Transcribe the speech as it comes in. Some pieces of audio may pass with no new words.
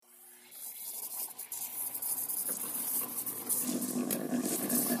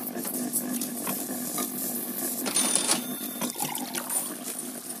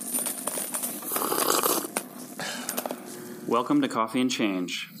Welcome to Coffee and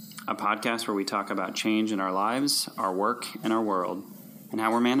Change, a podcast where we talk about change in our lives, our work, and our world, and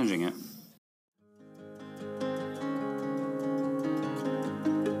how we're managing it.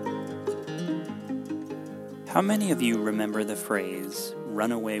 How many of you remember the phrase,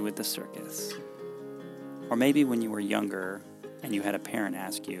 run away with the circus? Or maybe when you were younger and you had a parent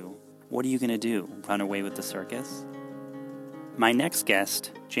ask you, what are you going to do, run away with the circus? My next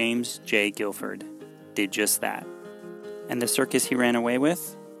guest, James J. Guilford, did just that. And the circus he ran away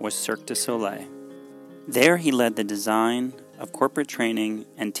with was Cirque du Soleil. There he led the design of corporate training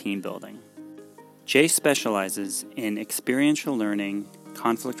and team building. Jay specializes in experiential learning,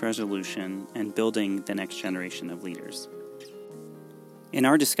 conflict resolution, and building the next generation of leaders. In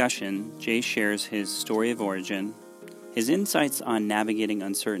our discussion, Jay shares his story of origin, his insights on navigating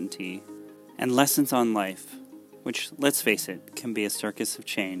uncertainty, and lessons on life, which, let's face it, can be a circus of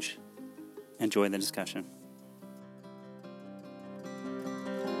change. Enjoy the discussion.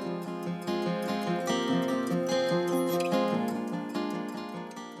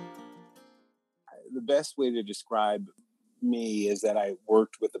 The best way to describe me is that I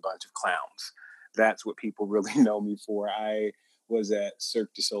worked with a bunch of clowns. That's what people really know me for. I was at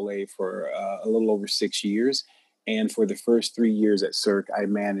Cirque du Soleil for a little over 6 years. And for the first 3 years at Cirque, I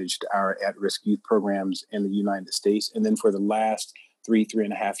managed our at-risk youth programs in the United States. And then for the last three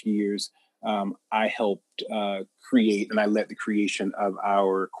and a half years, I helped create and I led the creation of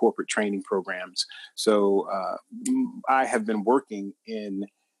our corporate training programs. So I have been working in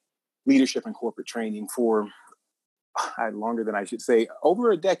leadership and corporate training for longer than I should say,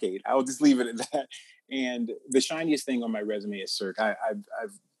 over a decade. I'll just leave it at that. And the shiniest thing on my resume is Cirque. I've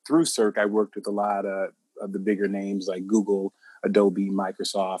through Cirque, I worked with a lot of the bigger names like Google, Adobe,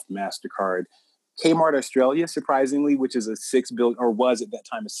 Microsoft, MasterCard, Kmart Australia, surprisingly, which is was at that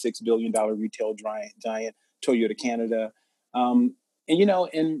time a $6 billion retail giant, Toyota Canada.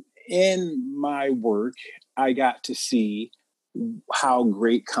 And in my work, I got to see how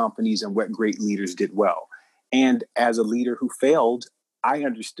great companies and what great leaders did well. And as a leader who failed, I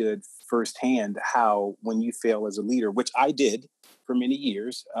understood firsthand how when you fail as a leader, which I did for many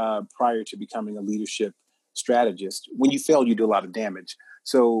years prior to becoming a leadership strategist, when you fail, you do a lot of damage.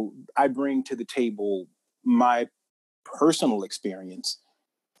 So I bring to the table my personal experience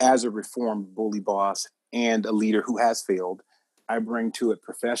as a reformed bully boss and a leader who has failed. I bring to it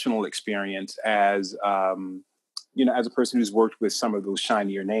professional experience as as a person who's worked with some of those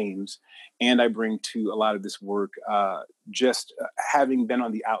shinier names. And I bring to a lot of this work just having been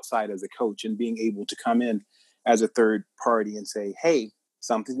on the outside as a coach and being able to come in as a third party and say, hey,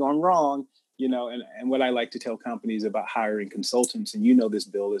 something's going wrong. And what I like to tell companies about hiring consultants, and this,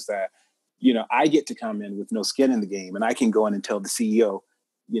 Bill, is that, I get to come in with no skin in the game and I can go in and tell the CEO,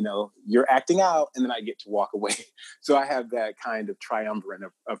 you're acting out, and then I get to walk away. So I have that kind of triumvirate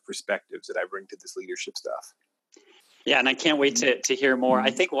of perspectives that I bring to this leadership stuff. Yeah, and I can't wait to hear more. I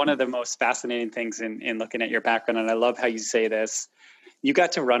think one of the most fascinating things in looking at your background, and I love how you say this, you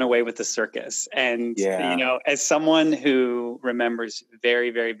got to run away with the circus. And, as someone who remembers very,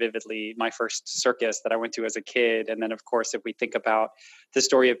 very vividly my first circus that I went to as a kid, and then, of course, if we think about the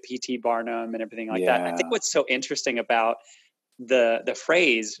story of P.T. Barnum and everything like that, I think what's so interesting about the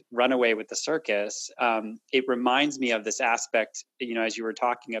phrase "run away with the circus," it reminds me of this aspect, as you were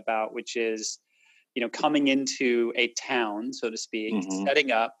talking about, which is, coming into a town, so to speak,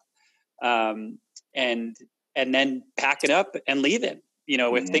 setting up, and then packing up and leaving.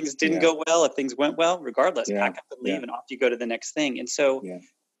 If things didn't go well, if things went well, regardless, pack up and leave, and off you go to the next thing. And so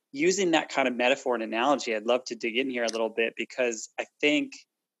using that kind of metaphor and analogy, I'd love to dig in here a little bit, because I think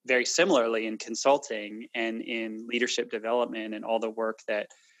very similarly in consulting and in leadership development and all the work that,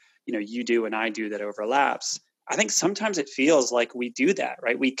 you do and I do that overlaps, I think sometimes it feels like we do that,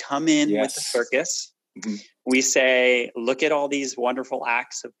 right? We come in with the circus. We say, look at all these wonderful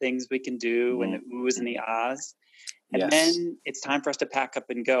acts of things we can do and the oohs and the ahs. And then it's time for us to pack up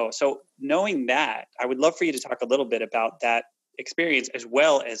and go. So knowing that, I would love for you to talk a little bit about that experience as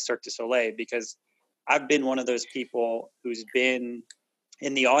well as Cirque du Soleil, because I've been one of those people who's been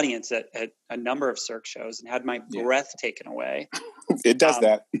in the audience at a number of Cirque shows and had my breath taken away. It does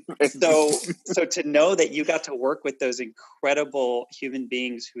that. So to know that you got to work with those incredible human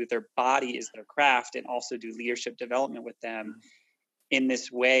beings who their body is their craft, and also do leadership development with them in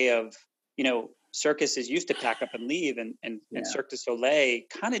this way of, circuses used to pack up and leave, and Cirque du Soleil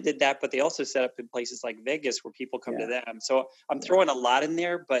kind of did that, but they also set up in places like Vegas where people come to them. So I'm throwing a lot in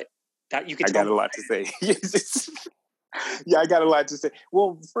there, but that you can I got a lot to say. I got a lot to say.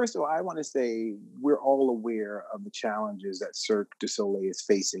 Well, first of all, I want to say we're all aware of the challenges that Cirque du Soleil is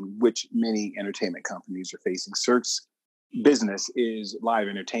facing, which many entertainment companies are facing. Cirque's business is live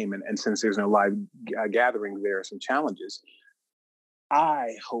entertainment. And since there's no live gathering, there are some challenges.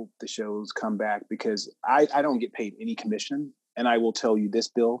 I hope the shows come back because I don't get paid any commission. And I will tell you this,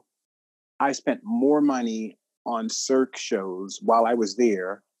 Bill, I spent more money on Cirque shows while I was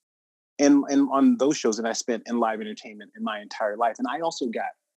there and on those shows than I spent in live entertainment in my entire life. And I also got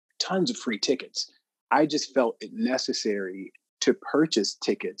tons of free tickets. I just felt it necessary to purchase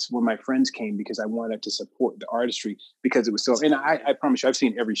tickets when my friends came because I wanted to support the artistry because it was so, and I promise you, I've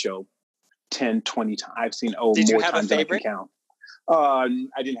seen every show 10, 20 times. I've seen, Did more you have times a favorite? than I can count.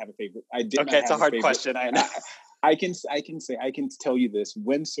 I didn't have a favorite. I did. Okay, it's a hard question. I know. I can tell you this: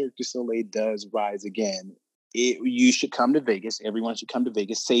 when Cirque du Soleil does rise again, you should come to Vegas. Everyone should come to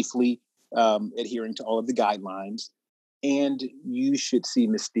Vegas safely, adhering to all of the guidelines, and you should see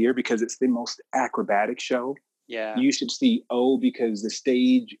Mystere because it's the most acrobatic show. Yeah. You should see O because the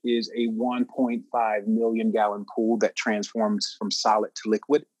stage is a 1.5 million gallon pool that transforms from solid to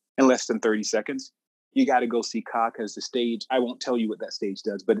liquid in less than 30 seconds. You got to go see Ka because the stage, I won't tell you what that stage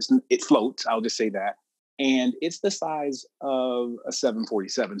does, but it floats. I'll just say that. And it's the size of a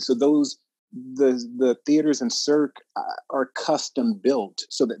 747. So the theaters in Cirque are custom built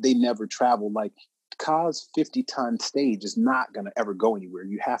so that they never travel. Like Ka's 50-ton stage is not going to ever go anywhere.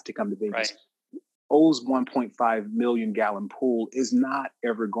 You have to come to Vegas. Right. O's 1.5 million gallon pool is not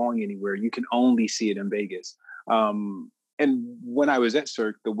ever going anywhere. You can only see it in Vegas. And when I was at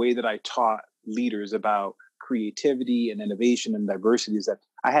Cirque, the way that I taught leaders about creativity and innovation and diversity is that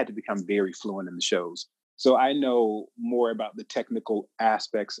I had to become very fluent in the shows. So I know more about the technical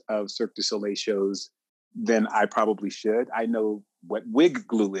aspects of Cirque du Soleil shows than I probably should. I know what wig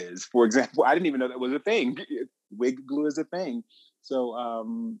glue is, for example. I didn't even know that was a thing. Wig glue is a thing. So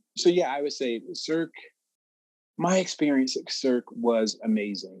yeah, I would say Cirque, my experience at Cirque was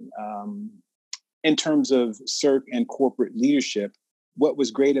amazing. In terms of Cirque and corporate leadership, what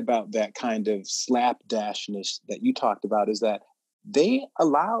was great about that kind of slapdashness that you talked about is that they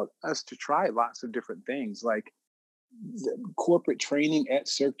allowed us to try lots of different things. Like the corporate training at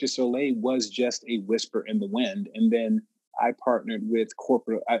Cirque du Soleil was just a whisper in the wind. And then I partnered with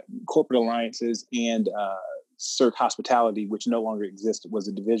corporate alliances and Cirque Hospitality, which no longer existed, was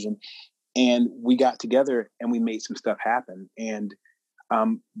a division. And we got together and we made some stuff happen. And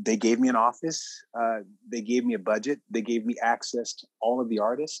they gave me an office. They gave me a budget. They gave me access to all of the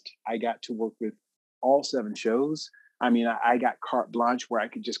artists. I got to work with all 7 shows. I mean, I got carte blanche where I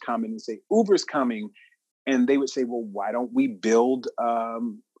could just come in and say, Uber's coming. And they would say, well, why don't we build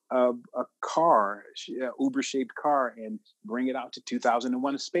a car, Uber-shaped car, and bring it out to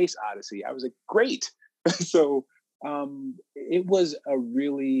 2001: A Space Odyssey? I was like, great. So it was a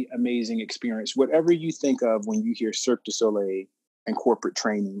really amazing experience. Whatever you think of when you hear Cirque du Soleil and corporate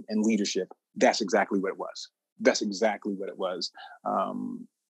training and leadership, that's exactly what it was. That's exactly what it was.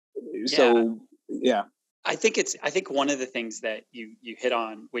 So, yeah. I think one of the things that you hit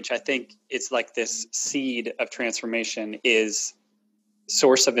on, which I think is like this seed of transformation, is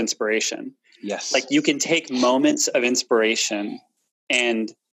source of inspiration. Yes. Like you can take moments of inspiration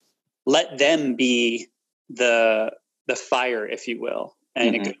and let them be the fire, if you will,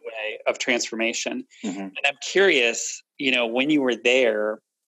 in a good way of transformation. And I'm curious, when you were there,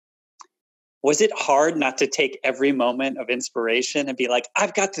 was it hard not to take every moment of inspiration and be like,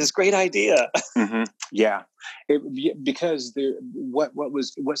 I've got this great idea? Yeah, because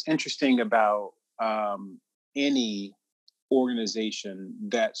what's interesting about any organization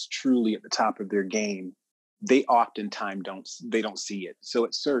that's truly at the top of their game, they oftentimes don't see it. So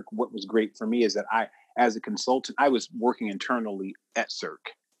at Cirque, what was great for me is that as a consultant, I was working internally at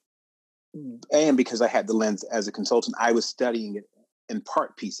Cirque. And because I had the lens as a consultant, I was studying it in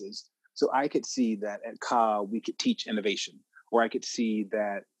part pieces. So I could see that at Ka, we could teach innovation, or I could see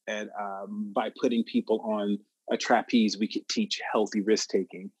that by putting people on a trapeze, we could teach healthy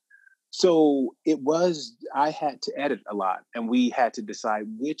risk-taking. So I had to edit a lot, and we had to decide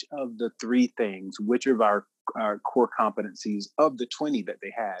which of the 3 things, which of our core competencies of the 20 that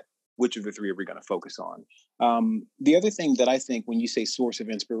they had, which of the 3 are we going to focus on? The other thing that I think when you say source of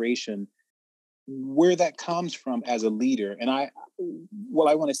inspiration, where that comes from as a leader, and I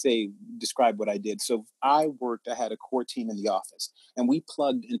want to describe what I did. So I had a core team in the office, and we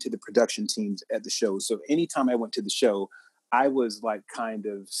plugged into the production teams at the show. So anytime I went to the show, I was like kind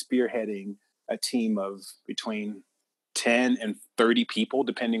of spearheading a team of between 10 and 30 people,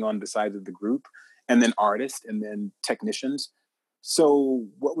 depending on the size of the group, and then artists and then technicians. So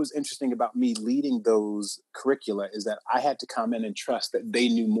what was interesting about me leading those curricula is that I had to come in and trust that they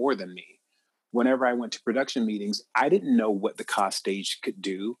knew more than me. Whenever I went to production meetings, I didn't know what the Ka stage could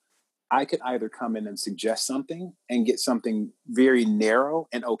do. I could either come in and suggest something and get something very narrow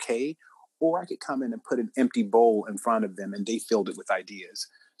and okay, or I could come in and put an empty bowl in front of them and they filled it with ideas.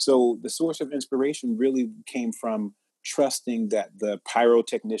 So the source of inspiration really came from trusting that the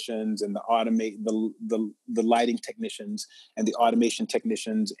pyrotechnicians and the lighting technicians and the automation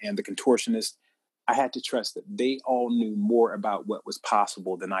technicians and the contortionists, I had to trust that they all knew more about what was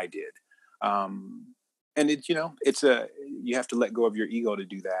possible than I did. And you have to let go of your ego to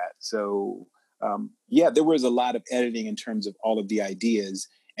do that. So there was a lot of editing in terms of all of the ideas.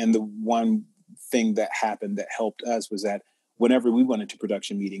 And the one thing that happened that helped us was that whenever we went into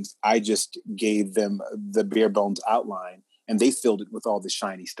production meetings, I just gave them the bare bones outline and they filled it with all the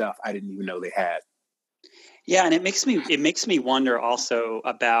shiny stuff I didn't even know they had. Yeah. And it makes me wonder also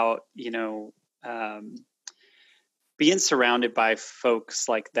about, being surrounded by folks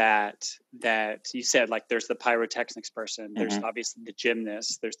like that you said, like there's the pyrotechnics person, mm-hmm. there's obviously the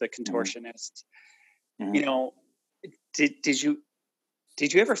gymnast, there's the contortionist, mm-hmm.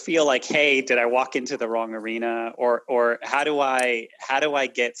 Did you ever feel like, hey, did I walk into the wrong arena, or how do I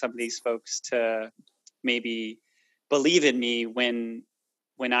get some of these folks to maybe believe in me when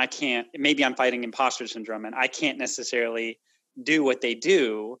I can't, maybe I'm fighting imposter syndrome and I can't necessarily do what they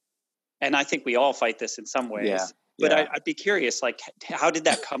do. And I think we all fight this in some ways. Yeah. But I'd be curious, like, how did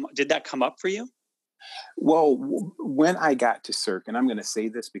that come up for you? Well, when I got to Cirque, and I'm going to say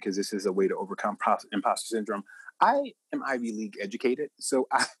this because this is a way to overcome imposter syndrome, I am Ivy League educated. So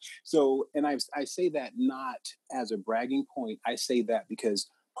I say that not as a bragging point. I say that because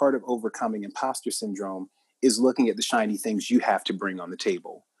part of overcoming imposter syndrome is looking at the shiny things you have to bring on the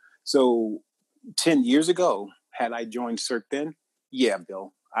table. So 10 years ago, had I joined Cirque then, yeah,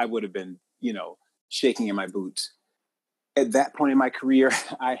 Bill, I would have been, shaking in my boots. At that point in my career,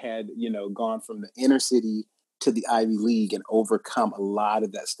 I had, gone from the inner city to the Ivy League and overcome a lot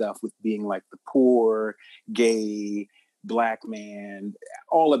of that stuff with being like the poor, gay, Black man,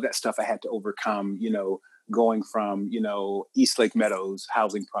 all of that stuff I had to overcome, going from, East Lake Meadows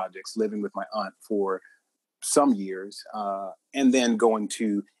housing projects, living with my aunt for some years, and then going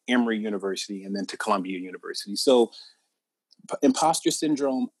to Emory University and then to Columbia University. So imposter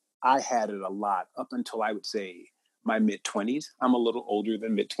syndrome, I had it a lot up until I would say my mid-20s. I'm a little older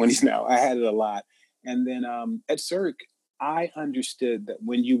than mid-20s now. I had it a lot. And then at Cirque, I understood that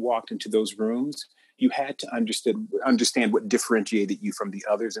when you walked into those rooms, you had to understand what differentiated you from the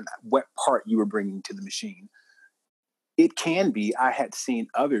others and what part you were bringing to the machine. It can be, I had seen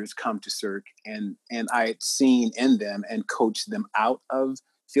others come to Cirque and I had seen in them and coached them out of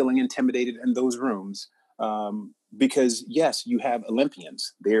feeling intimidated in those rooms. Because yes, you have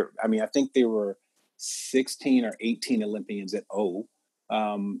Olympians there. I mean, I think there were 16 or 18 Olympians at O.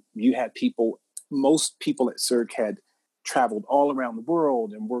 You had most people at Cirque had traveled all around the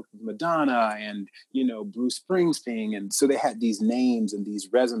world and worked with Madonna and, Bruce Springsteen. And so they had these names and these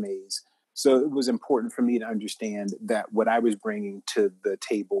resumes. So it was important for me to understand that what I was bringing to the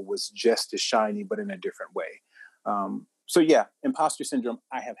table was just as shiny, but in a different way. Imposter syndrome,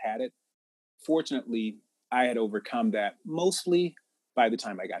 I have had it. Fortunately, I had overcome that mostly by the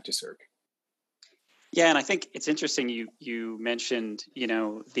time I got to Cirque. Yeah, and I think it's interesting you mentioned,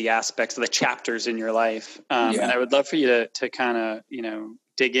 the aspects of the chapters in your life. And I would love for you to kind of,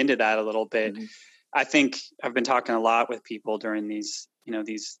 dig into that a little bit. Mm-hmm. I think I've been talking a lot with people during these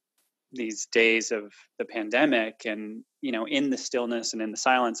days of the pandemic and, in the stillness and in the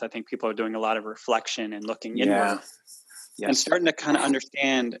silence, I think people are doing a lot of reflection and looking inward and starting to kind of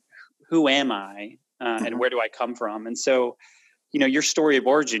understand, who am I and where do I come from? And so, your story of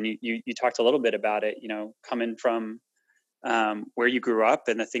origin, you talked a little bit about it, coming from where you grew up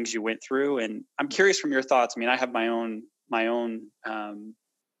and the things you went through. And I'm curious from your thoughts. I mean, I have my own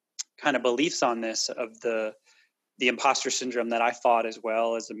kind of beliefs on this of the imposter syndrome that I fought as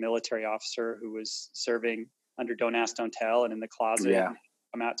well as a military officer who was serving under Don't Ask, Don't Tell and in the closet. Yeah.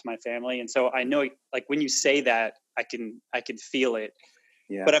 Come out to my family. And so I know, like, when you say that, I can feel it.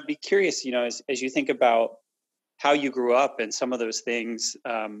 Yeah. But I'd be curious, as you think about how you grew up and some of those things,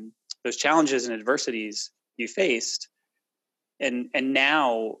 those challenges and adversities you faced, and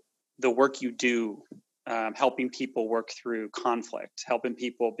now the work you do, helping people work through conflict, helping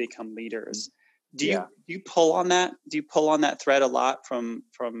people become leaders. Do you pull on that? Do you pull on that thread a lot from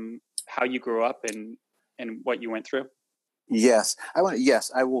how you grew up and what you went through? Yes, I want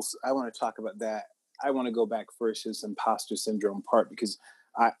to talk about that. I want to go back first to this imposter syndrome part because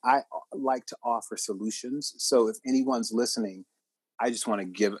I like to offer solutions. So if anyone's listening, I just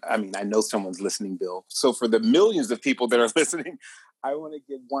want to I know someone's listening, Bill. So for the millions of people that are listening, I want to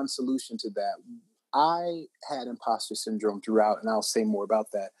give one solution to that. I had imposter syndrome throughout, and I'll say more about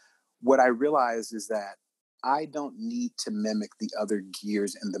that. what I realized is that I don't need to mimic the other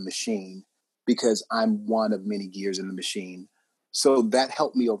gears in the machine because I'm one of many gears in the machine. So that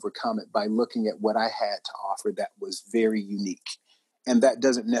helped me overcome it by looking at what I had to offer that was very unique. And that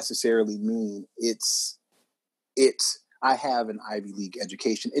doesn't necessarily mean it's I have an Ivy League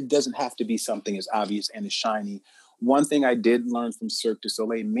education. It doesn't have to be something as obvious and as shiny. One thing I did learn from Cirque du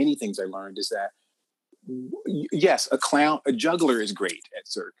Soleil, many things I learned, is that yes, a juggler is great at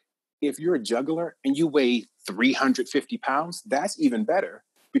Cirque. If you're a juggler and you weigh 350 pounds, that's even better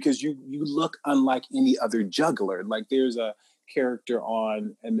because you look unlike any other juggler. Like there's a character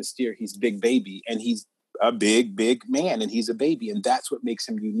on Mystere, he's Big Baby, and he's a big man, and he's a baby, and that's what makes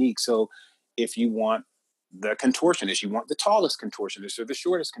him unique. So if you want the contortionist, you want the tallest contortionist or the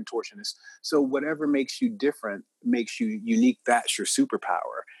shortest contortionist. So whatever makes you different, makes you unique, that's your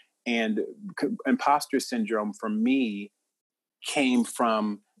superpower. And imposter syndrome for me came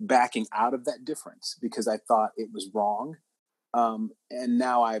from backing out of that difference because I thought it was wrong. And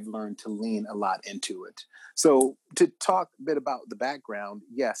now I've learned to lean a lot into it. So to talk a bit about the background,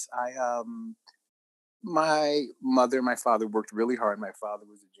 yes, my father worked really hard. My father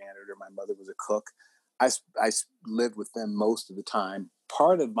was a janitor. My mother was a cook. I lived with them most of the time.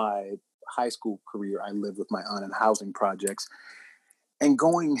 Part of my high school career, I lived with my aunt in housing projects. And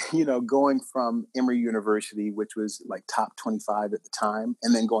going from Emory University, which was like top 25 at the time,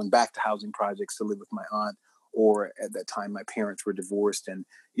 and then going back to housing projects to live with my aunt, or at that time, my parents were divorced, and,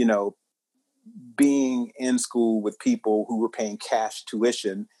 being in school with people who were paying cash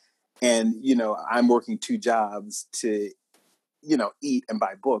tuition, and, I'm working two jobs to, eat and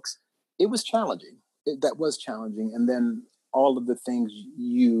buy books. It was challenging. That was challenging. And then all of the things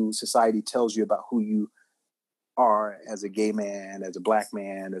society tells you about who you are as a gay man, as a Black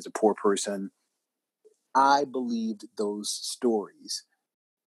man, as a poor person, I believed those stories.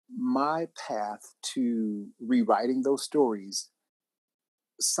 My path to rewriting those stories,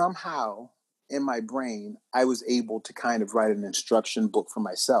 somehow in my brain, I was able to kind of write an instruction book for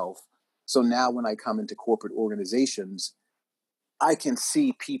myself. So now when I come into corporate organizations, I can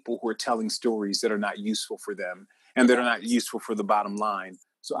see people who are telling stories that are not useful for them and that are not useful for the bottom line.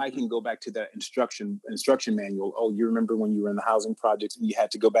 So I can go back to that instruction manual. Oh, you remember when you were in the housing projects and you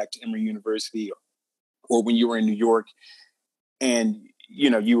had to go back to Emory University, or when you were in New York and,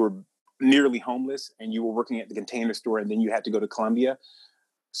 you were nearly homeless and you were working at the Container Store and then you had to go to Columbia.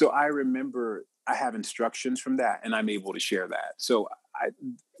 So I remember I have instructions from that and I'm able to share that. So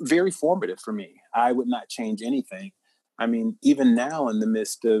very formative for me. I would not change anything. I mean, even now in the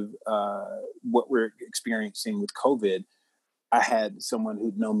midst of what we're experiencing with COVID, I had someone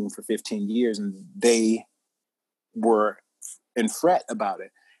who'd known me for 15 years and they were in fret about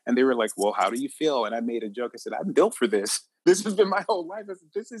it. And they were like, well, how do you feel? And I made a joke. I said, I'm built for this. This has been my whole life.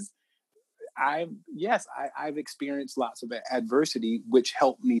 I've experienced lots of adversity, which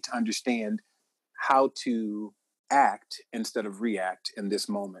helped me to understand how to act instead of react in this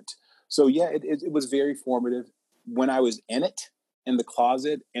moment. So yeah, it was very formative. When I was in the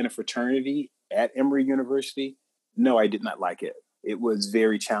closet, in a fraternity at Emory University, no, I did not like it. It was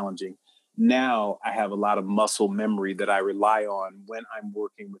very challenging. Now I have a lot of muscle memory that I rely on when I'm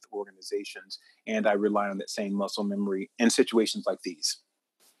working with organizations, and I rely on that same muscle memory in situations like these.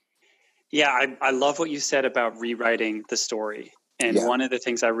 Yeah, I love what you said about rewriting the story. And one of the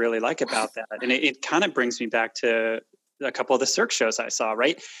things I really like about that, and it kind of brings me back to a couple of the Cirque shows I saw,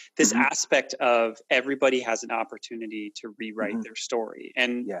 right? This aspect of everybody has an opportunity to rewrite their story.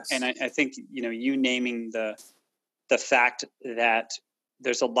 And and I think, you naming the fact that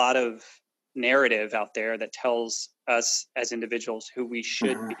there's a lot of narrative out there that tells us as individuals who we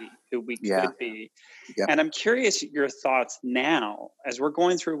should be, who we could be. Yep. And I'm curious your thoughts now as we're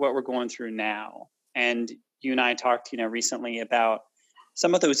going through what we're going through now. And you and I talked, recently about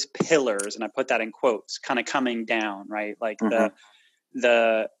some of those pillars, and I put that in quotes, kind of coming down, right? Like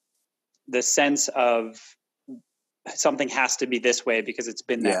the sense of something has to be this way because it's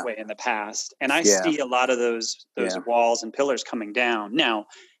been that way in the past. And I see a lot of those walls and pillars coming down. Now,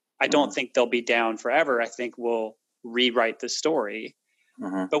 I don't think they'll be down forever. I think we'll rewrite the story.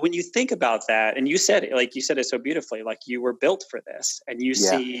 But when you think about that, and you said it so beautifully, like you were built for this, and you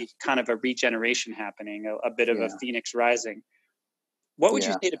see kind of a regeneration happening, a bit of a phoenix rising. What would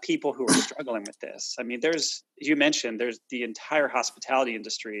you say to people who are struggling with this? I mean, as you mentioned, there's the entire hospitality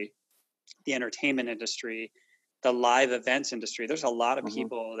industry, the entertainment industry, the live events industry. There's a lot of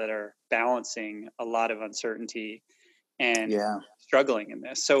people that are balancing a lot of uncertainty and struggling in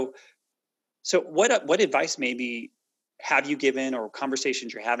this. So what advice maybe have you given, or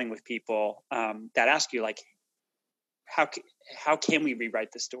conversations you're having with people that ask you, like, how can we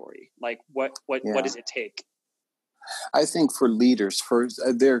rewrite the story? Like what does it take? I think for leaders, first,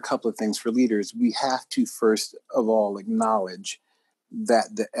 there are a couple of things for leaders. We have to first of all acknowledge that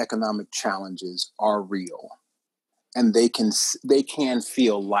the economic challenges are real, and they can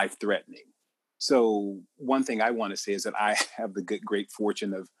feel life threatening. So one thing I want to say is that I have the great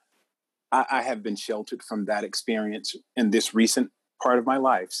fortune of I have been sheltered from that experience in this recent part of my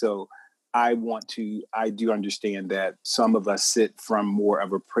life. So I do understand that some of us sit from more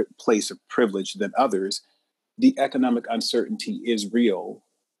of a place of privilege than others. The economic uncertainty is real.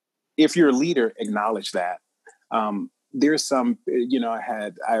 If you're a leader, acknowledge that. There's some,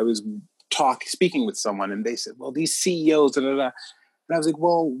 I was speaking with someone and they said, well, these CEOs, da, da, da. And I was like,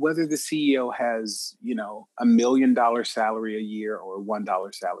 well, whether the CEO has, $1 million salary a year or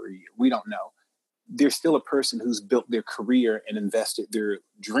 $1 salary a year, we don't know. There's still a person who's built their career and invested their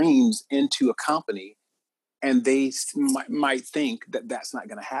dreams into a company, and they might think that that's not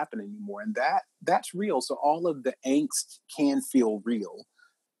going to happen anymore. And that's real. So all of the angst can feel real.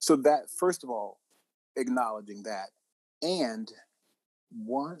 So that, first of all, acknowledging that. And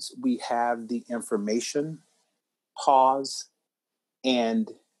once we have the information, pause and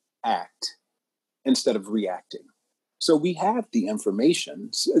act instead of reacting. So we have the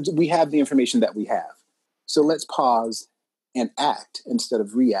information. We have the information that we have. So let's pause and act instead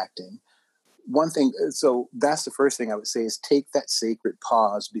of reacting. One thing, so that's the first thing I would say is take that sacred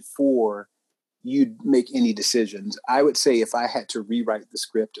pause before you make any decisions. I would say if I had to rewrite the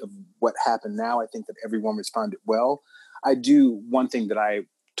script of what happened now, I think that everyone responded well. One thing that I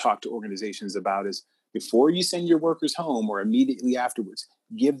talk to organizations about is before you send your workers home or immediately afterwards,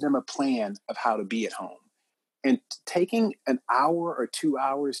 give them a plan of how to be at home. And taking an hour or 2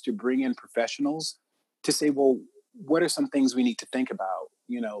 hours to bring in professionals to say, well, what are some things we need to think about?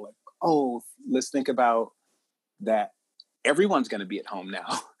 Let's think about that everyone's going to be at home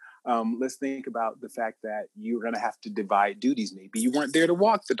now. Let's think about the fact that you're going to have to divide duties. Maybe you weren't there to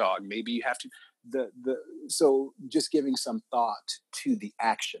walk the dog. Maybe you have to, so just giving some thought to the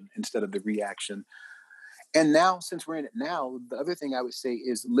action instead of the reaction. And now, since we're in it now, the other thing I would say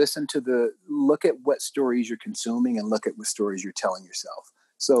is look at what stories you're consuming and look at what stories you're telling yourself.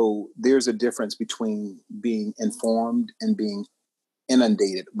 So there's a difference between being informed and being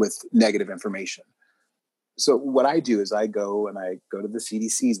inundated with negative information. So what I do is I go to the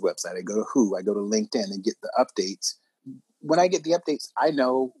CDC's website, I go to WHO, I go to LinkedIn and get the updates. When I get the updates, I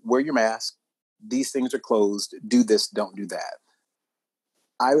know wear your mask, these things are closed, do this, don't do that.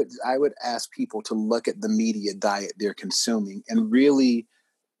 I would ask people to look at the media diet they're consuming and really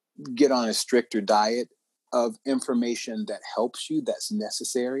get on a stricter diet of information that helps you, that's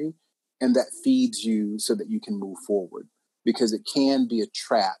necessary, and that feeds you so that you can move forward. Because it can be a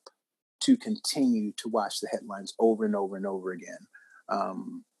trap to continue to watch the headlines over and over and over again.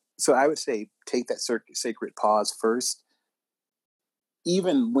 So I would say take that sacred pause first.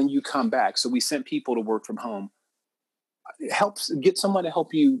 Even when you come back, so we sent people to work from home, it helps get someone to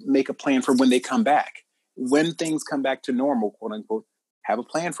help you make a plan for when they come back. When things come back to normal, quote unquote, have a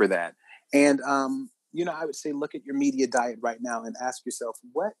plan for that. And, I would say look at your media diet right now and ask yourself,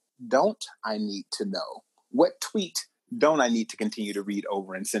 what don't I need to know? What tweet don't I need to continue to read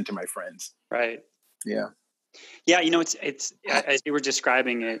over and send to my friends? Right. Yeah. Yeah. It's as you were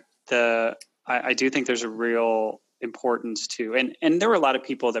describing it, I do think there's a real importance to, and there were a lot of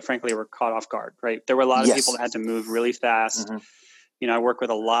people that frankly were caught off guard, right? There were a lot of people that had to move really fast. Mm-hmm. I work with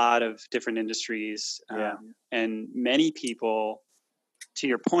a lot of different industries, and many people, to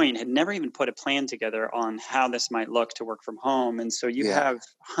your point, had never even put a plan together on how this might look to work from home. And so you have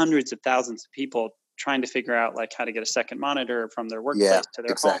hundreds of thousands of people trying to figure out like how to get a second monitor from their workplace to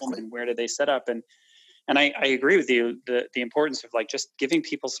their home, and where do they set up. And I agree with you, the importance of like just giving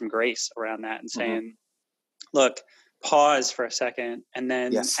people some grace around that and saying, look, pause for a second and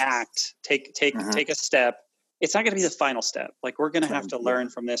then act, take a step. It's not going to be the final step. Like we're going to have to learn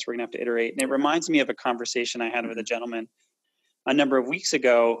from this. We're going to have to iterate. And it reminds me of a conversation I had with a gentleman a number of weeks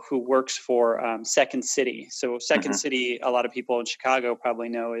ago who works for Second City. So Second City, a lot of people in Chicago probably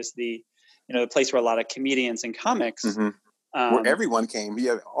know, is the place where a lot of comedians and comics, where everyone came.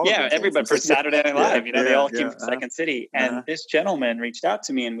 Everybody for Saturday Night Live. They all came from Second City. And this gentleman reached out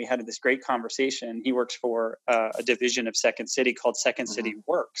to me, and we had this great conversation. He works for a division of Second City called Second City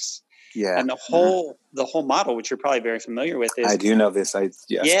Works. Yeah. And the whole model, which you're probably very familiar with, is I do know this. I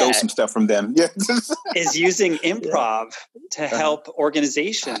stole some stuff from them. Is using improv to help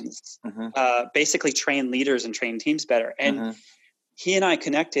organizations basically train leaders and train teams better. And he and I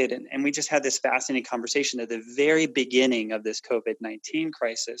connected, and we just had this fascinating conversation at the very beginning of this COVID-19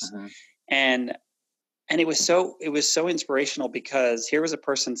 crisis. And it was so inspirational, because here was a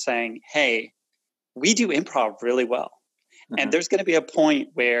person saying, hey, we do improv really well. Mm-hmm. And there's going to be a point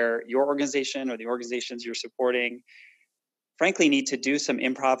where your organization or the organizations you're supporting, frankly, need to do some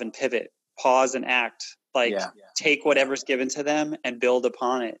improv and pivot, pause and act, take whatever's given to them and build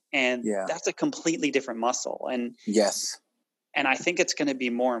upon it. And that's a completely different muscle. And and I think it's going to be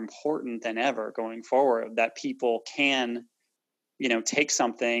more important than ever going forward that people can, take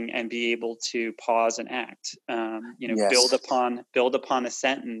something and be able to pause and act, build upon a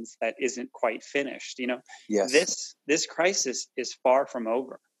sentence that isn't quite finished. This crisis is far from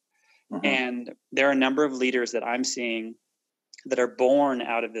over. Mm-hmm. And there are a number of leaders that I'm seeing that are born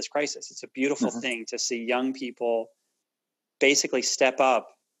out of this crisis. It's a beautiful mm-hmm. thing to see young people basically step up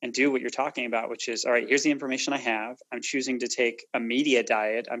and do what you're talking about, which is, all right, here's the information I have. I'm choosing to take a media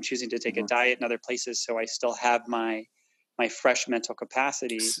diet. I'm choosing to take mm-hmm. a diet in other places so I still have my fresh mental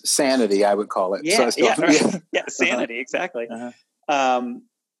capacity. Sanity, I would call it. Sanity, exactly. Uh-huh.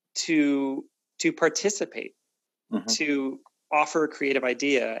 To participate, mm-hmm. to offer a creative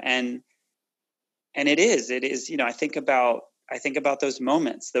idea. And it is, I think about those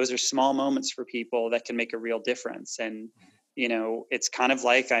moments. Those are small moments for people that can make a real difference. And, it's kind of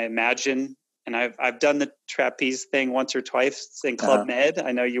like, I imagine, and I've done the trapeze thing once or twice in Club Med.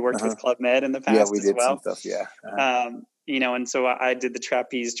 I know you worked with Club Med in the past as well. Yeah, we did some stuff, yeah. And so I did the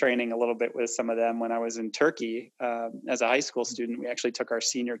trapeze training a little bit with some of them when I was in Turkey as a high school student. We actually took our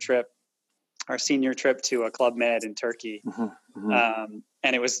senior trip to a Club Med in Turkey. Mm-hmm.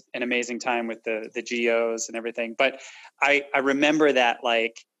 And it was an amazing time with the GOs and everything. But I remember that,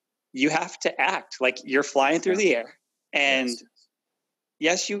 you have to act like you're flying through the air. And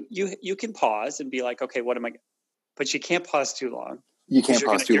yes, you can pause and be like, okay, what am I? But you can't pause too long. You can't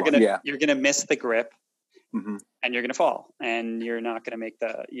pause too long. You're going to miss the grip. Mm-hmm. And you're going to fall, and you're not going to make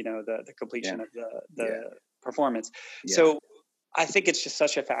the completion of the performance. Yeah. So I think it's just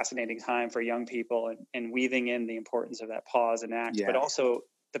such a fascinating time for young people, and weaving in the importance of that pause and act, but also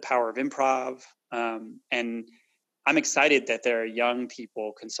the power of improv. And I'm excited that there are young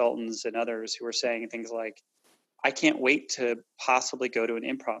people, consultants and others, who are saying things like, I can't wait to possibly go to an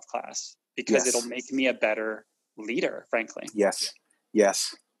improv class because it'll make me a better leader, frankly. Yes.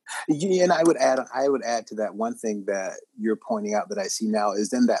 And I would add to that, one thing that you're pointing out that I see now is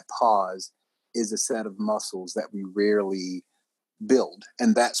then that pause is a set of muscles that we rarely build.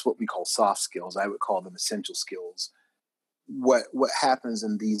 And that's what we call soft skills. I would call them essential skills. What happens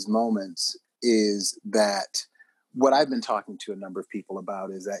in these moments is that what I've been talking to a number of people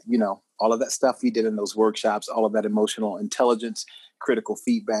about is that, all of that stuff we did in those workshops, all of that emotional intelligence, critical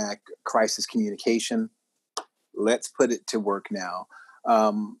feedback, crisis communication, let's put it to work now.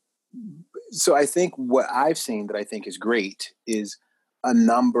 So I think what I've seen that I think is great is a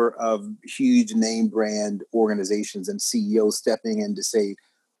number of huge name brand organizations and CEOs stepping in to say,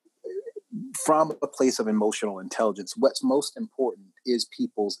 from a place of emotional intelligence, what's most important is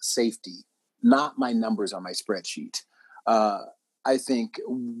people's safety, not my numbers on my spreadsheet. I think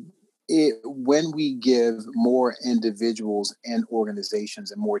when we give more individuals and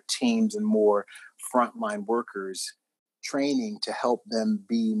organizations and more teams and more frontline workers training to help them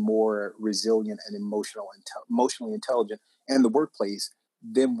be more resilient and emotionally intelligent in the workplace,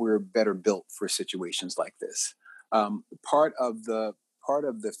 then we're better built for situations like this. Part of the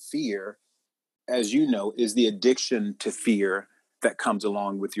fear, as you know, is the addiction to fear that comes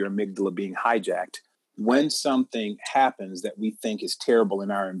along with your amygdala being hijacked. When something happens that we think is terrible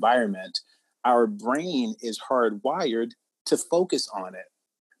in our environment, our brain is hardwired to focus on it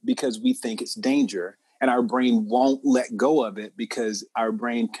because we think it's danger. And our brain won't let go of it because our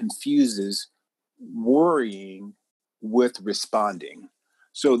brain confuses worrying with responding.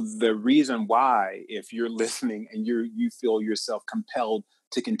 So the reason why, if you're listening and you feel yourself compelled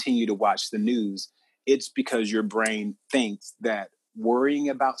to continue to watch the news, it's because your brain thinks that worrying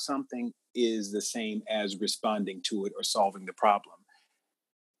about something is the same as responding to it or solving the problem.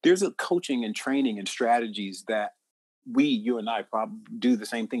 There's a coaching and training and strategies that you and I probably do the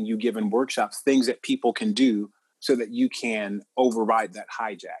same thing. You give in workshops, things that people can do so that you can override that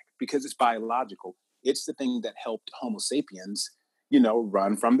hijack, because it's biological. It's the thing that helped Homo sapiens,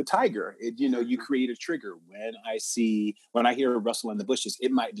 run from the tiger. You create a trigger. When I hear a rustle in the bushes,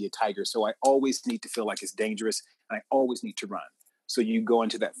 it might be a tiger. So I always need to feel like it's dangerous, and I always need to run. So you go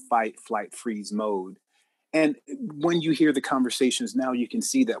into that fight, flight, freeze mode. And when you hear the conversations now, you can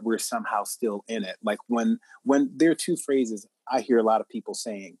see that we're somehow still in it. Like when there are two phrases I hear a lot of people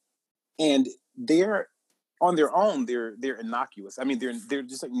saying, and they're on their own, they're innocuous. I mean, they're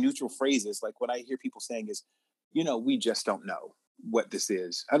just like neutral phrases. Like what I hear people saying is, we just don't know what this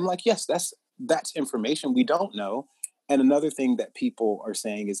is. I'm like, yes, that's information we don't know. And another thing that people are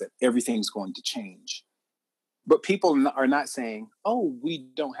saying is that everything's going to change. But people are not saying, oh, we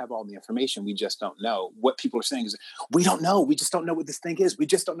don't have all the information, we just don't know. What people are saying is, we don't know. We just don't know what this thing is. We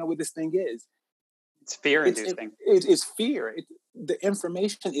just don't know what this thing is. It's fear-inducing. It's fear. The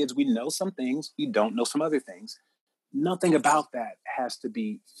information is, we know some things, we don't know some other things. Nothing about that has to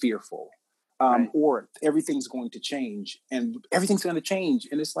be fearful. Right. Or everything's going to change, and everything's going to change.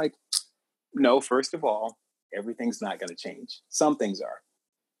 And it's like, no, first of all, everything's not going to change. Some things are.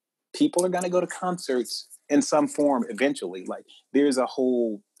 People are going to go to concerts in some form eventually. Like, there's a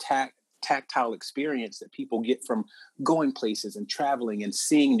whole tactile experience that people get from going places and traveling and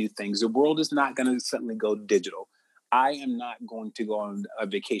seeing new things. The world is not going to suddenly go digital. I am not going to go on a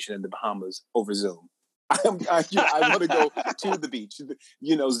vacation in the Bahamas over Zoom. I want to go to the beach.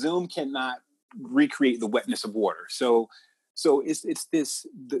 Zoom cannot recreate the wetness of water. So it's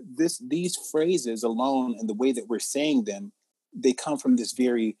these phrases alone, and the way that we're saying them, they come from this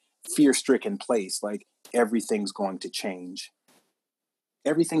very fear-stricken place. Like, everything's going to change.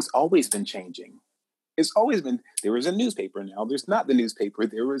 Everything's always been changing. It's always been. There was a newspaper. Now there's not the newspaper.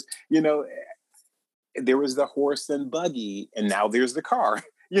 There was, there was the horse and buggy, and now there's the car.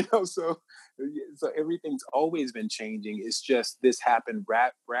 So everything's always been changing. It's just this happened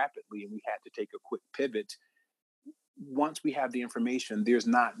rapidly, and we had to take a quick pivot. Once we have the information,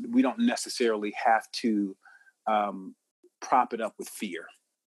 we don't necessarily have to prop it up with fear.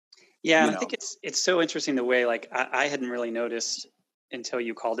 Yeah, and I think it's so interesting the way, like, I hadn't really noticed until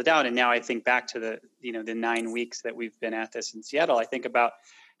you called it out, and now I think back to the 9 weeks that we've been at this in Seattle. I think about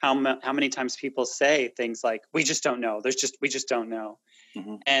how many times people say things like, "We just don't know." We just don't know,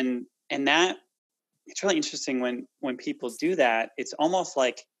 mm-hmm. and that, it's really interesting when people do that. It's almost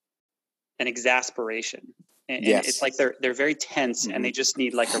like an exasperation, and yes. It's like they're very tense, mm-hmm. and they just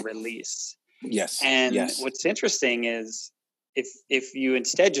need like a release. Yes, and yes. What's interesting is, if you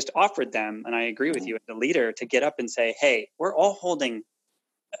instead just offered them, and I agree with you as a leader, to get up and say, hey, we're all holding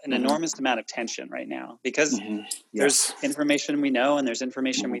an enormous amount of tension right now, because there's information we know and there's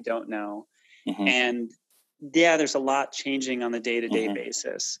information we don't know. And yeah, there's a lot changing on the day-to-day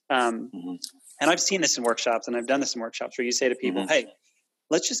basis. And I've seen this in workshops, and I've done this in workshops where you say to people, hey,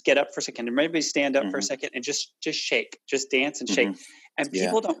 let's just get up for a second. Everybody stand up for a second and just shake, just dance and shake. And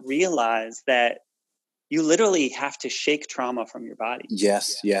people don't realize that you literally have to shake trauma from your body.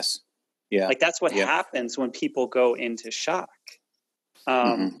 Yes. Yeah. Like, that's what happens when people go into shock.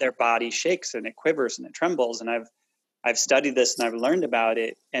 Their body shakes and it quivers and it trembles. And I've studied this and I've learned about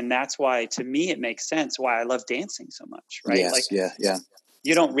it. And that's why, to me, it makes sense why I love dancing so much, right? Yes, like,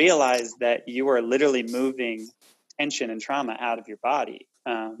 you don't realize that you are literally moving tension and trauma out of your body.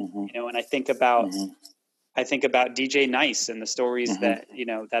 And I think about DJ Nice and the stories that,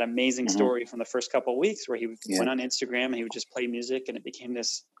 that amazing story from the first couple of weeks where he went on Instagram and he would just play music, and it became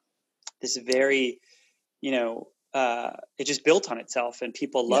this very, it just built on itself, and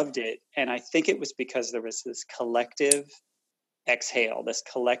people loved it. And I think it was because there was this collective exhale, this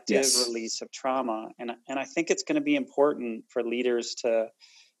collective release of trauma. And I think it's going to be important for leaders to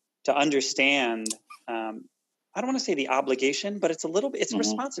understand, I don't want to say the obligation, but it's a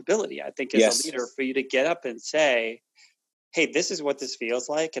responsibility, I think, as a leader, for you to get up and say, hey, this is what this feels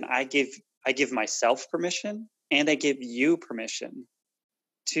like. And I give myself permission, and I give you permission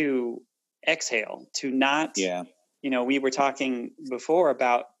to exhale, to not, we were talking before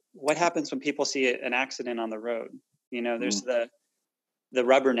about what happens when people see an accident on the road. There's the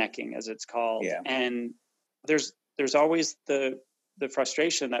rubbernecking, as it's called. Yeah. And there's always the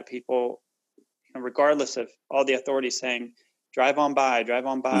frustration that people, regardless of all the authorities saying, drive on by.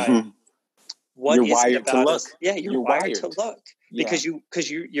 What you're is wired it about to us? look. Yeah, you're wired to look, because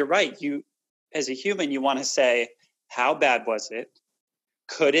you're right. You, as a human, you want to say, how bad was it?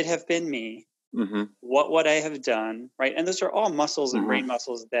 Could it have been me? What would I have done? Right. And those are all muscles and brain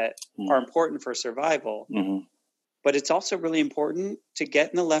muscles that are important for survival. But it's also really important to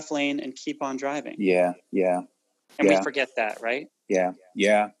get in the left lane and keep on driving. Yeah. And we forget that, right? Yeah.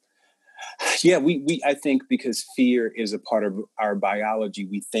 We I think because fear is a part of our biology,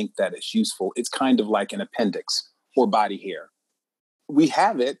 we think that it's useful. It's kind of like an appendix or body hair. We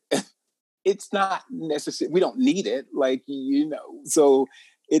have it. It's not necessary. We don't need it. So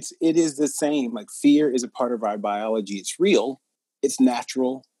it is the same. Like, fear is a part of our biology. It's real. It's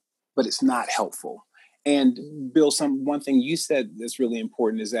natural, but it's not helpful. And Bill, one thing you said that's really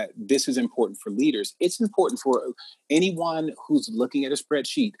important is that this is important for leaders. It's important for anyone who's looking at a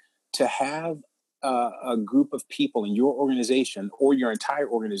spreadsheet to have a group of people in your organization or your entire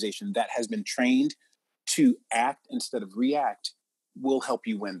organization that has been trained to act instead of react will help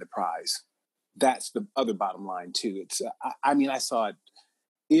you win the prize. that's the other bottom line too. It's, I mean, I saw it.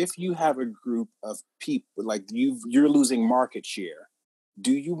 If you have a group of people, like you're losing market share,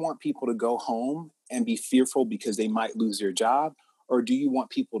 do you want people to go home and be fearful because they might lose their job? Or do you want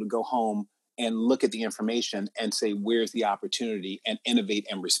people to go home and look at the information and say, where's the opportunity, and innovate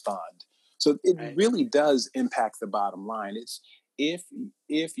and respond? So it really does impact the bottom line. It's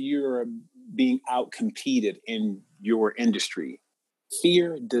if you're being out competed in your industry,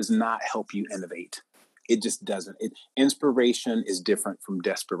 fear does not help you innovate. It just doesn't. Inspiration is different from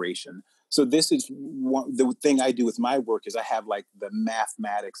desperation. So this is the thing I do with my work is I have like the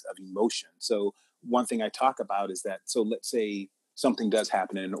mathematics of emotion. So one thing I talk about is that, so let's say something does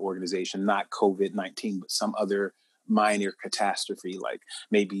happen in an organization, not COVID-19, but some other minor catastrophe, like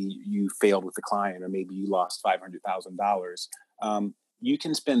maybe you failed with a client or maybe you lost $500,000. You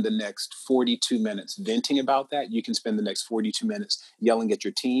can spend the next 42 minutes venting about that. You can spend the next 42 minutes yelling at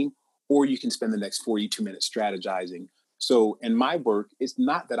your team, or you can spend the next 42 minutes strategizing. So in my work, it's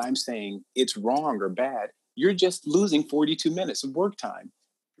not that I'm saying it's wrong or bad. You're just losing 42 minutes of work time.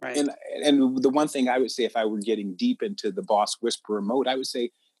 Right. And the one thing I would say, if I were getting deep into the boss whisperer mode, I would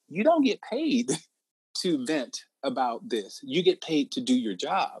say, you don't get paid to vent about this. You get paid to do your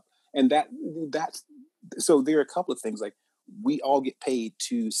job. And that's, so there are a couple of things, like we all get paid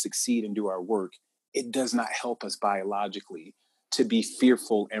to succeed and do our work. It does not help us biologically to be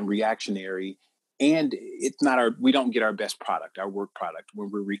fearful and reactionary. And it's not we don't get our best product, our work product,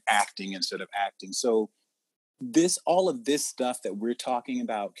 when we're reacting instead of acting. So all of this stuff that we're talking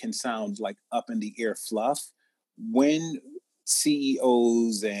about can sound like up in the air fluff when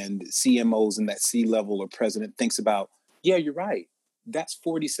CEOs and CMOs and that C-level or president thinks about, yeah, you're right. That's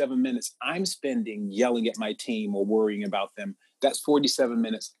 47 minutes I'm spending yelling at my team or worrying about them. That's 47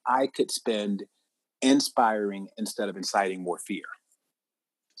 minutes I could spend inspiring instead of inciting more fear.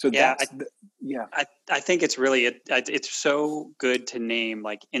 So I think it's really, it's so good to name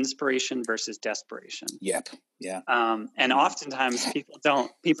like inspiration versus desperation. Yep. Yeah. And oftentimes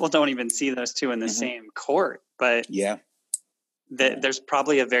people don't even see those two in the same court, but there's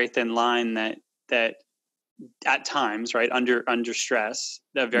probably a very thin line that at times, right, under stress,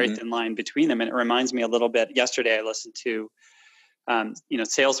 a very thin line between them. And it reminds me a little bit, yesterday I listened to,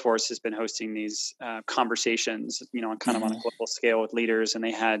 Salesforce has been hosting these conversations, on kind of on a global scale with leaders, and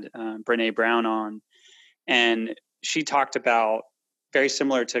they had Brené Brown on, and she talked about, very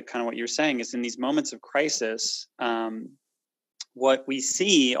similar to kind of what you're saying, is in these moments of crisis, what we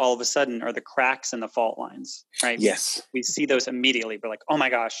see all of a sudden are the cracks in the fault lines, right? Yes. We see those immediately. We're like, oh my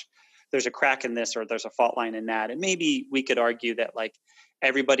gosh, there's a crack in this, or there's a fault line in that. And maybe we could argue that like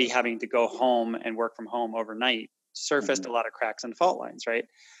everybody having to go home and work from home overnight surfaced a lot of cracks and fault lines, right?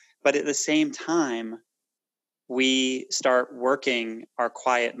 But at the same time, we start working our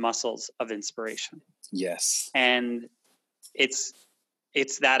quiet muscles of inspiration. Yes. And it's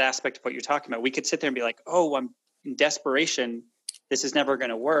that aspect of what you're talking about. We could sit there and be like, oh, I'm in desperation. This is never going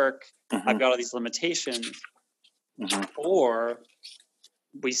to work. I've got all these limitations. Or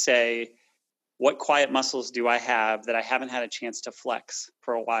we say, what quiet muscles do I have that I haven't had a chance to flex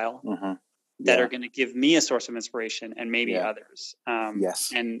for a while that are going to give me a source of inspiration and maybe others?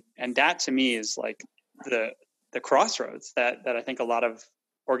 Yes. And that to me is like the crossroads that I think a lot of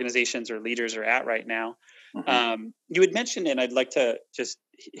organizations or leaders are at right now. You had mentioned, and I'd like to just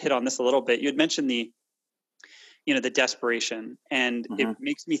hit on this a little bit. You had mentioned the desperation, and it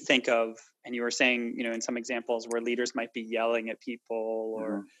makes me think of, and you were saying, in some examples where leaders might be yelling at people,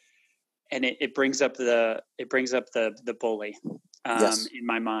 or, and it brings up the bully in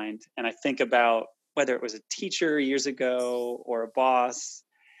my mind. And I think about whether it was a teacher years ago or a boss,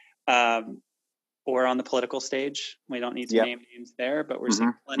 or on the political stage. We don't need to name names there, but we're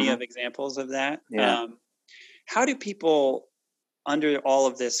seeing plenty of examples of that. Yeah. How do people, under all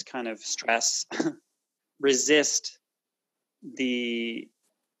of this kind of stress, resist the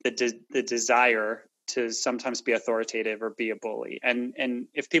desire to sometimes be authoritative or be a bully? And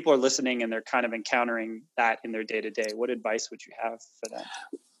if people are listening and they're kind of encountering that in their day to day, what advice would you have for them?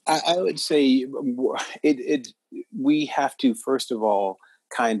 I would say we have to, first of all,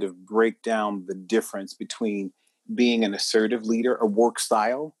 kind of break down the difference between being an assertive leader, a work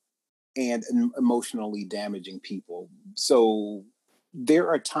style, and emotionally damaging people. So there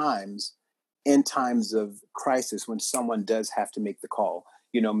are times, in times of crisis, when someone does have to make the call.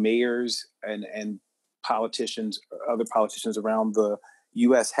 Mayors and politicians, other politicians around the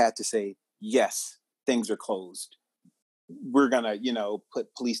U.S. had to say, yes, things are closed. We're going to,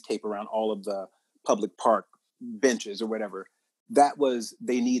 put police tape around all of the public park benches or whatever.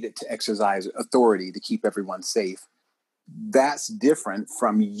 They needed to exercise authority to keep everyone safe. that's different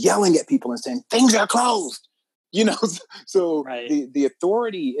from yelling at people and saying things are closed. So right. the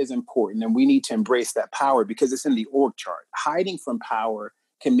authority is important, and we need to embrace that power because it's in the org chart. Hiding from power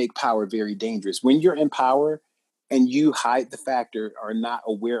can make power very dangerous. When you're in power and you hide the fact or are not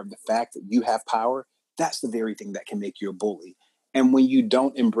aware of the fact that you have power, that's the very thing that can make you a bully. And when you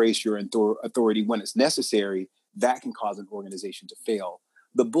don't embrace your authority when it's necessary, that can cause an organization to fail.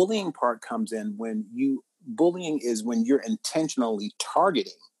 The bullying part comes in bullying is when you're intentionally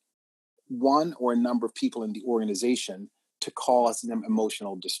targeting one or a number of people in the organization to cause them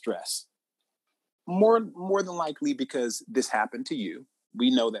emotional distress. More than likely because this happened to you. We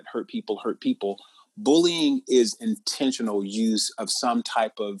know that hurt people. Bullying is intentional use of some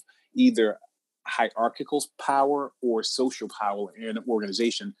type of either hierarchical power or social power in an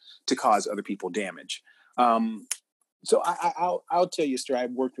organization to cause other people damage. So I'll tell you a story. I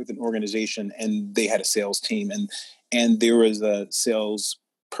worked with an organization and they had a sales team and there was a sales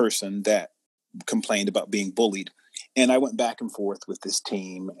person that complained about being bullied. And I went back and forth with this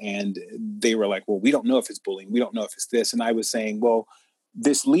team and they were like, well, we don't know if it's bullying. We don't know if it's this. And I was saying, well,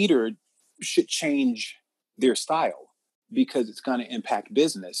 this leader should change their style because it's going to impact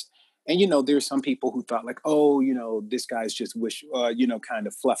business. And, there's some people who thought like, oh, this guy's just kind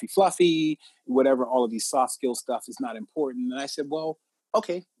of fluffy, whatever, all of these soft skill stuff is not important. And I said, well,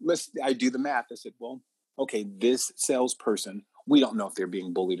 okay, I do the math. I said, well, okay, this salesperson, we don't know if they're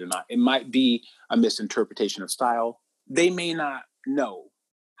being bullied or not. It might be a misinterpretation of style. They may not know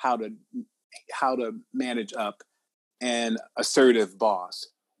how to manage up an assertive boss.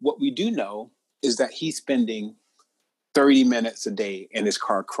 What we do know is that he's spending 30 minutes a day in his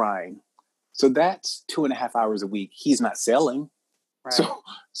car crying. So that's 2.5 hours a week. He's not selling. Right.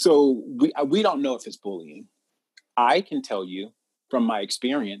 So we don't know if it's bullying. I can tell you from my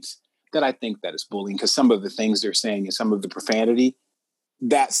experience that I think that it's bullying because some of the things they're saying and some of the profanity,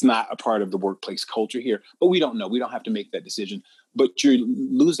 that's not a part of the workplace culture here. But we don't know. We don't have to make that decision. But you're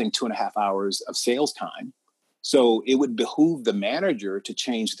losing 2.5 hours of sales time. So it would behoove the manager to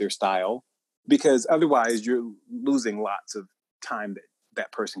change their style because otherwise you're losing lots of time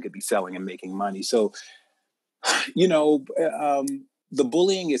that person could be selling and making money. So, the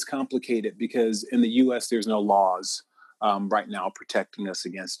bullying is complicated because in the U.S. there's no laws right now protecting us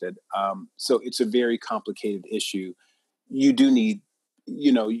against it. So it's a very complicated issue. You do need,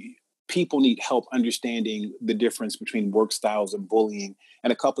 people need help understanding the difference between work styles and bullying.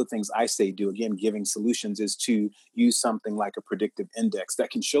 And a couple of things I say do, again, giving solutions is to use something like a predictive index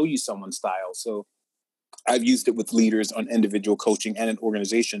that can show you someone's style. So I've used it with leaders on individual coaching and in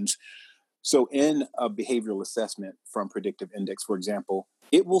organizations. So in a behavioral assessment from predictive index, for example,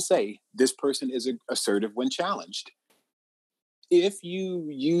 it will say this person is assertive when challenged. If you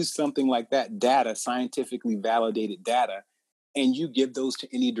use something like that data, scientifically validated data, and you give those to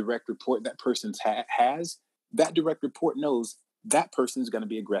any direct report that person has, that direct report knows that person is going to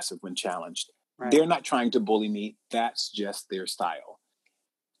be aggressive when challenged. Right. They're not trying to bully me. That's just their style.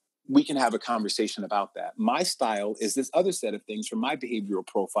 We can have a conversation about that. My style is this other set of things from my behavioral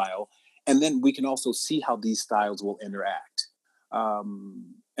profile. And then we can also see how these styles will interact. One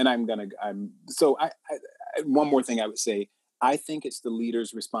more thing I would say, I think it's the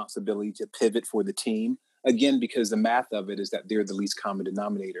leader's responsibility to pivot for the team. Again, because the math of it is that they're the least common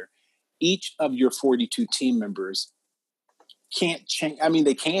denominator. Each of your 42 team members can't change. I mean,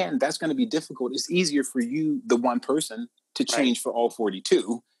 they can. That's going to be difficult. It's easier for you, the one person, to change for all 42.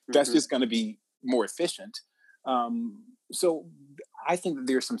 Mm-hmm. That's just going to be more efficient. So I think that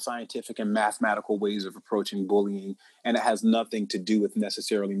there's some scientific and mathematical ways of approaching bullying, and it has nothing to do with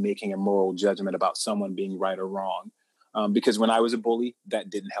necessarily making a moral judgment about someone being right or wrong. Because when I was a bully, that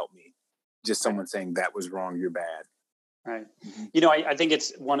didn't help me. Just someone saying that was wrong, you're bad. Right. Mm-hmm. I think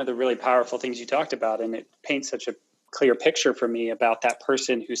it's one of the really powerful things you talked about, and it paints such a clear picture for me about that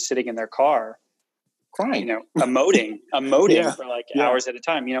person who's sitting in their car crying, emoting yeah. for hours at a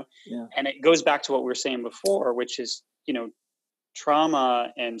time, and it goes back to what we were saying before, which is,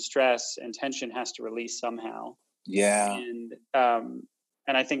 trauma and stress and tension has to release somehow. Yeah. And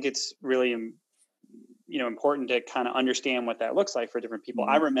I think it's really, important to kind of understand what that looks like for different people.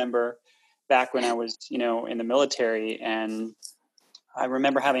 Mm-hmm. I remember back when I was, in the military, and I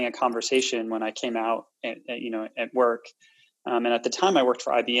remember having a conversation when I came out at work. And at the time I worked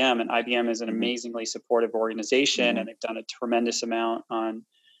for IBM, and IBM is an amazingly supportive organization, mm-hmm. and they've done a tremendous amount on,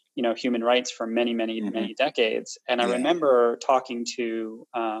 human rights for many, many, mm-hmm. many decades. And I remember talking to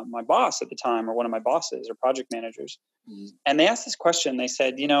my boss at the time, or one of my bosses or project managers, mm-hmm. and they asked this question. They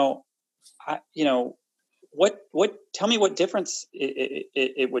said, tell me what difference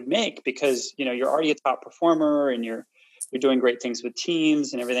it would make, because, you're already a top performer and you're You're doing great things with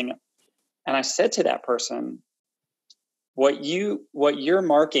teams and everything. And I said to that person, what you're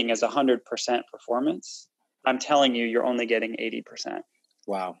marking as 100% performance, I'm telling you, you're only getting 80%.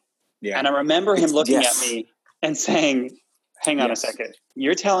 Wow. Yeah. And I remember him looking at me and saying, hang on a second.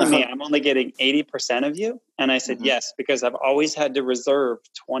 You're telling me I'm only getting 80% of you? And I said, yes, because I've always had to reserve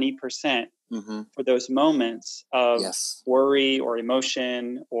 20% for those moments of worry or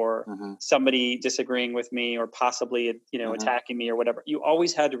emotion or somebody disagreeing with me or possibly, attacking me or whatever. You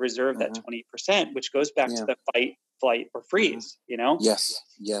always had to reserve that 20%, which goes back to the fight, flight, or freeze, Yes.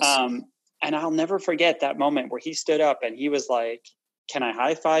 And I'll never forget that moment where he stood up and he was like, can I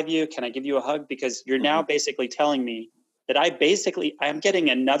high five you? Can I give you a hug? Because you're now basically telling me that I'm getting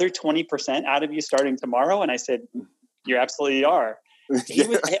another 20% out of you starting tomorrow. And I said, you absolutely are.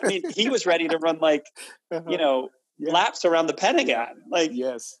 He was ready to run laps around the Pentagon.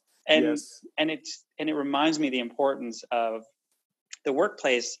 And it reminds me the importance of the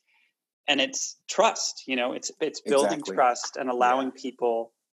workplace and it's trust, it's building trust and allowing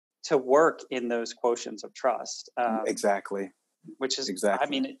people to work in those quotients of trust. Which is,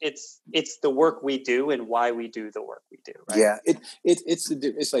 it's the work we do and why we do the work we do. Right? Yeah.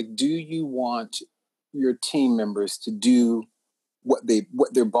 It's like, do you want your team members to do what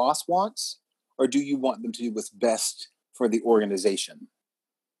their boss wants, or do you want them to do what's best for the organization?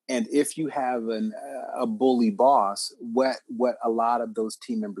 And if you have a bully boss, what a lot of those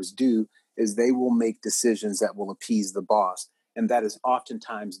team members do is they will make decisions that will appease the boss. And that is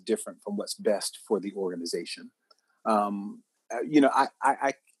oftentimes different from what's best for the organization. I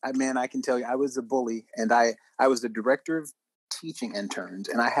can tell you, I was a bully, and I was the director of teaching interns,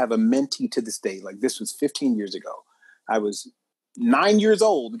 and I have a mentee to this day. Like, this was 15 years ago. I was 9 years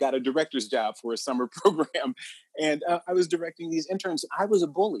old, got a director's job for a summer program, and I was directing these interns. I was a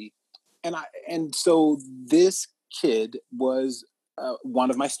bully, and so this kid was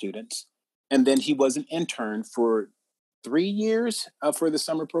one of my students, and then he was an intern for 3 years for the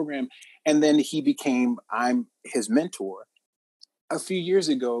summer program, and then I'm his mentor. A few years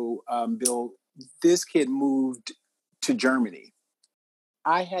ago, Bill, this kid moved to Germany.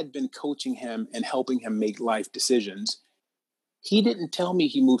 I had been coaching him and helping him make life decisions. He didn't tell me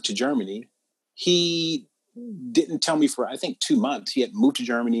he moved to Germany. He didn't tell me for, I think, 2 months. He had moved to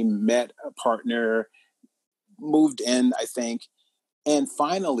Germany, met a partner, moved in, I think. And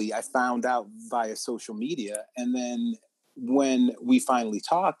finally, I found out via social media. And then when we finally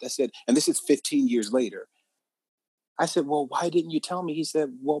talked, I said, and this is 15 years later, I said, well, why didn't you tell me? He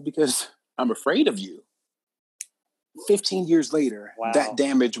said, well, because I'm afraid of you. 15 years later, that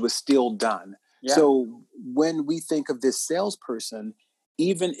damage was still done. Yeah. So when we think of this salesperson,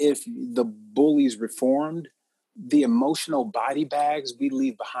 even if the bully's reformed, the emotional body bags we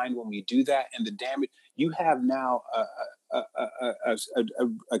leave behind when we do that, and the damage, you have now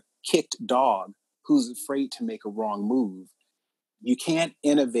a kicked dog who's afraid to make a wrong move. You can't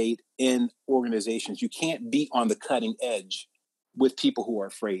innovate in organizations. You can't be on the cutting edge with people who are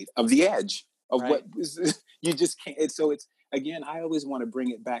afraid of the edge of what you just can't. So it's, again, I always want to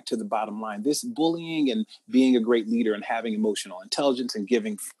bring it back to the bottom line. This bullying and being a great leader and having emotional intelligence and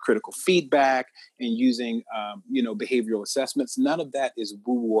giving critical feedback and using, behavioral assessments, none of that is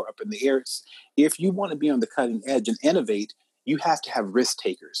woo-woo or up in the air. If you want to be on the cutting edge and innovate, you have to have risk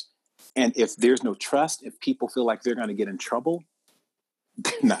takers. And if there's no trust, if people feel like they're going to get in trouble,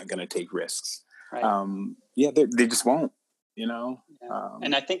 they're not going to take risks. Right. They just won't, Yeah.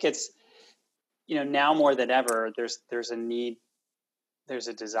 And I think it's, now more than ever, there's a need, there's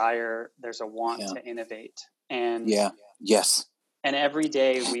a desire, there's a want to innovate. And yes. And every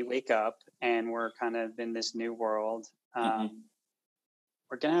day we wake up and we're kind of in this new world. We're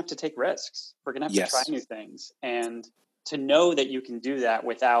going to have to take risks. We're going to have to try new things. And to know that you can do that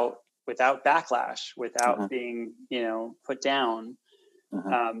without backlash, without being, put down,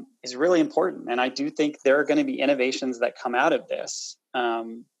 is really important. And I do think there are going to be innovations that come out of this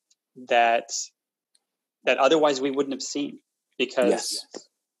that otherwise we wouldn't have seen, because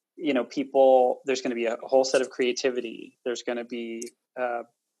people, there's going to be a whole set of creativity. There's going to be a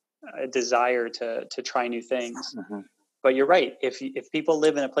desire to try new things. But you're right. If people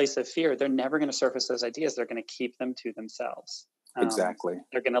live in a place of fear, they're never going to surface those ideas. They're going to keep them to themselves. Exactly.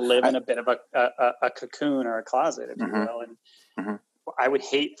 They're going to live in a bit of a cocoon or a closet, if you will. And I would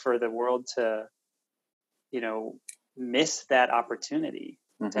hate for the world to, miss that opportunity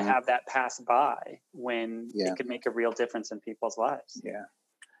to have that pass by when it could make a real difference in people's lives. Yeah.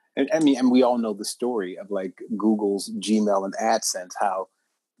 And we all know the story of like Google's Gmail and AdSense, how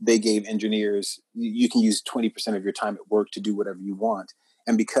they gave engineers, you can use 20% of your time at work to do whatever you want.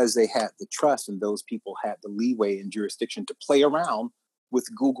 And because they had the trust and those people had the leeway and jurisdiction to play around with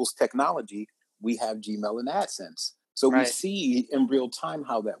Google's technology, we have Gmail and AdSense. So we see in real time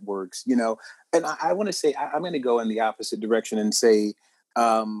how that works, you know. And I want to say, I'm going to go in the opposite direction and say,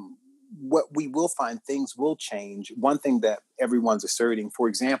 what we will find, things will change. One thing that everyone's asserting, for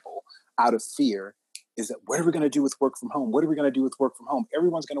example, out of fear, is that what are we going to do with work from home? What are we going to do with work from home?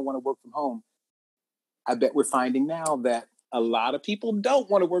 Everyone's going to want to work from home. I bet we're finding now that a lot of people don't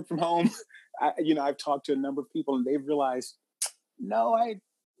want to work from home. I've talked to a number of people and they've realized, no, I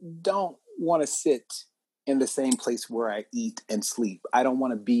don't want to sit in the same place where I eat and sleep. I don't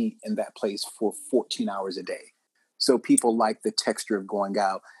want to be in that place for 14 hours a day. So people like the texture of going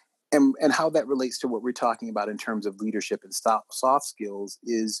out. And how that relates to what we're talking about in terms of leadership and soft skills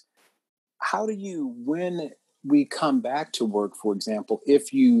is, how do you, when we come back to work, for example,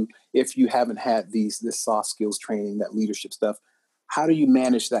 if you haven't had this soft skills training, that leadership stuff, how do you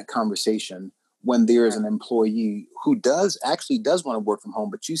manage that conversation when there is an employee who does want to work from home,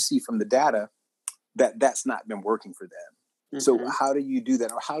 but you see from the data that that's not been working for them? Mm-hmm. So how do you do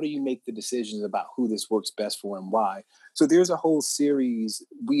that? Or how do you make the decisions about who this works best for and why? So there's a whole series.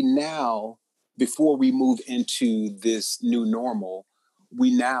 We now, before we move into this new normal, we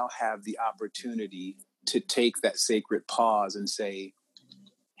now have the opportunity to take that sacred pause and say,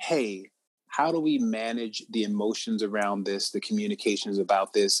 hey, how do we manage the emotions around this, the communications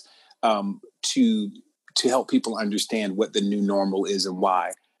about this, to help people understand what the new normal is and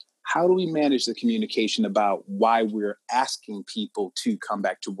why? How do we manage the communication about why we're asking people to come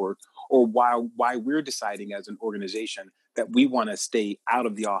back to work, or why we're deciding as an organization that we want to stay out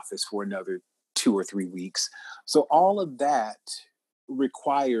of the office for another 2 or 3 weeks? So all of that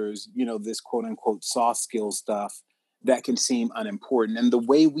requires, this quote unquote soft skill stuff that can seem unimportant. And the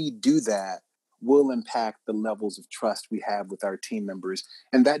way we do that will impact the levels of trust we have with our team members.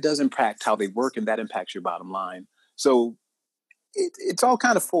 And that does impact how they work, and that impacts your bottom line. So it's all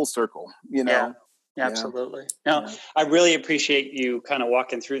kind of full circle, Yeah, absolutely. No, I really appreciate you kind of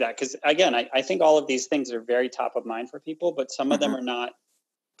walking through that. Because again, I think all of these things are very top of mind for people, but some of them are not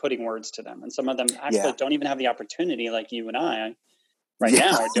putting words to them. And some of them actually don't even have the opportunity, like you and I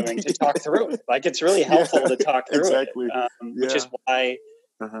now are doing, to talk through it. Like, it's really helpful to talk through it, which is why,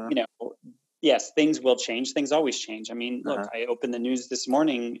 yes, things will change. Things always change. I mean, look, I opened the news this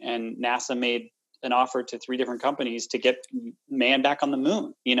morning and NASA made an offer to 3 different companies to get man back on the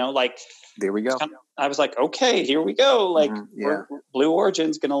moon. There we go. I was like, okay, here we go. Like, Blue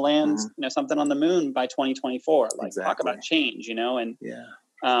Origin's going to land, something on the moon by 2024. Like, talk about change,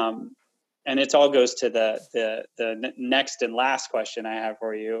 and it all goes to the next and last question I have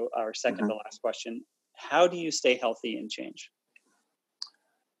for you, or second to last question. How do you stay healthy and change?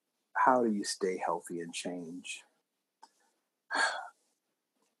 How do you stay healthy and change?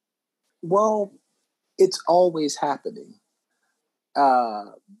 Well, it's always happening.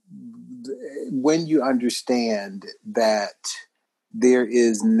 When you understand that there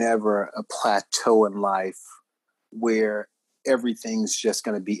is never a plateau in life where everything's just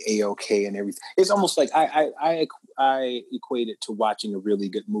going to be A-okay and everything. It's almost like I equate it to watching a really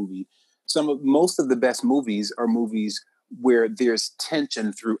good movie. Most of the best movies are movies where there's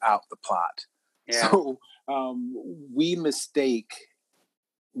tension throughout the plot. Yeah. So we mistake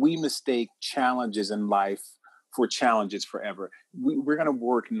challenges in life for challenges forever. We're going to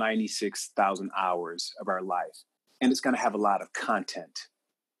work 96,000 hours of our life, and it's going to have a lot of content.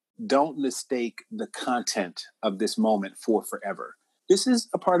 Don't mistake the content of this moment for forever. This is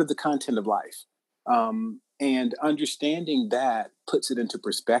a part of the content of life. And understanding that puts it into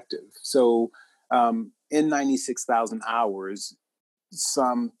perspective. So in 96,000 hours,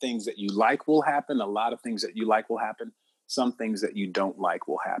 some things that you like will happen. A lot of things that you like will happen. Some things that you don't like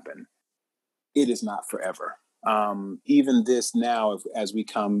will happen. It is not forever. Even this now, as we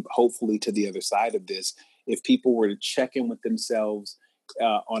come hopefully to the other side of this, if people were to check in with themselves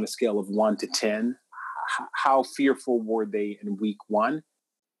on a scale of 1 to 10, how fearful were they in week 1,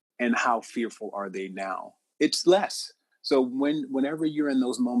 and how fearful are they now? It's less. So whenever you're in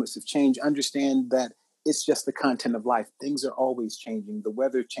those moments of change, understand that it's just the content of life. Things are always changing. The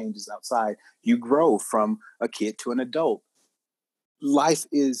weather changes outside. You grow from a kid to an adult. Life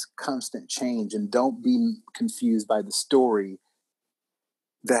is constant change, and don't be confused by the story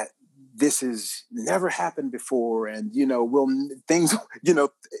that this has never happened before, and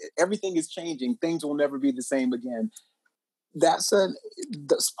everything is changing. Things will never be the same again. That's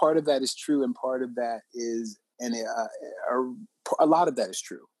part of that is true, and part of that is, a lot of that is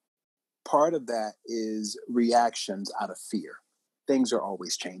true. Part of that is reactions out of fear. Things are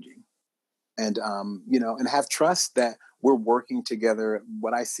always changing, and and have trust that we're working together.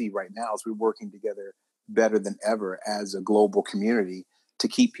 What I see right now is we're working together better than ever as a global community to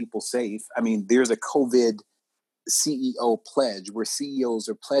keep people safe. I mean, there's a COVID CEO pledge where CEOs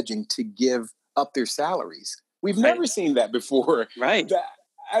are pledging to give up their salaries. We've never seen that before. Right.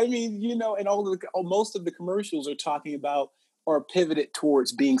 I mean, you know, and most of the commercials are talking about or pivoted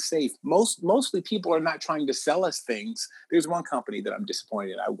towards being safe. Mostly people are not trying to sell us things. There's one company that I'm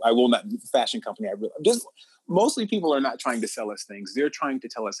disappointed. I will not, fashion company. Mostly people are not trying to sell us things. They're trying to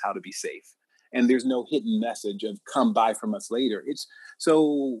tell us how to be safe. And there's no hidden message of come buy from us later.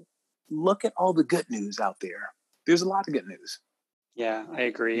 So look at all the good news out there. There's a lot of good news. Yeah, I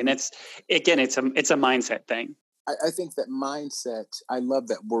agree. And it's a mindset thing. I think that mindset, I love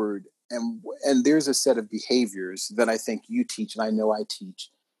that word. And there's a set of behaviors that I think you teach, and I know I teach,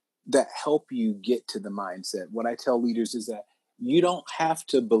 that help you get to the mindset. What I tell leaders is that you don't have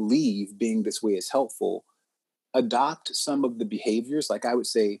to believe being this way is helpful. Adopt some of the behaviors. Like I would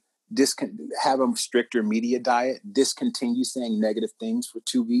say, have a stricter media diet, discontinue saying negative things for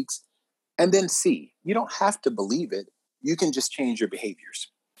 2 weeks, and then see. You don't have to believe it. You can just change your behaviors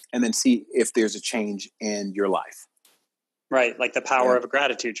and then see if there's a change in your life. Right. Like the power of a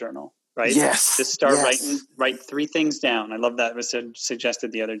gratitude journal, right? Yes. Just start write 3 things down. I love that. It was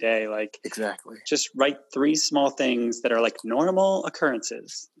suggested the other day. Like, exactly. Just write 3 small things that are like normal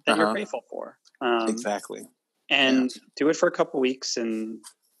occurrences that you're grateful for. Exactly. And do it for a couple weeks and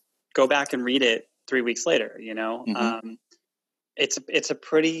go back and read it 3 weeks later, you know? Mm-hmm. It's a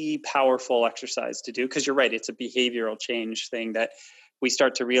pretty powerful exercise to do because you're right. It's a behavioral change thing that we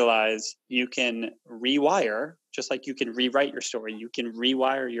start to realize you can rewire, just like you can rewrite your story. You can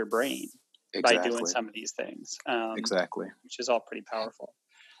rewire your brain by doing some of these things. Exactly. Which is all pretty powerful.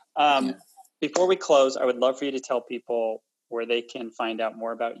 Before we close, I would love for you to tell people where they can find out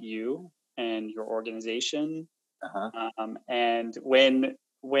more about you and your organization. And when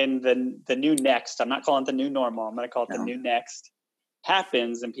the new next, I'm not calling it the new normal, I'm going to call it the new next,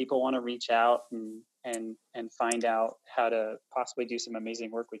 happens and people want to reach out and find out how to possibly do some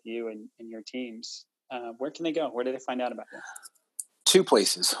amazing work with you and your teams, where can they go? Where do they find out about you? 2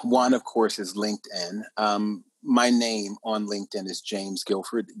 places. One, of course, is LinkedIn. My name on LinkedIn is James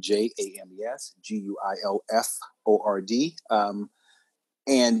Guilford, JAMES GUILFORD.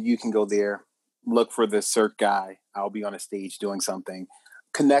 And you can go there, look for the Cirque guy. I'll be on a stage doing something.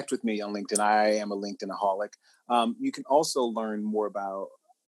 Connect with me on LinkedIn. I am a LinkedIn-aholic. You can also learn more about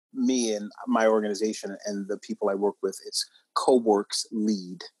me and my organization and the people I work with. It's CoWorks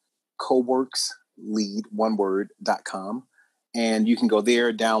Lead, one word.com. And you can go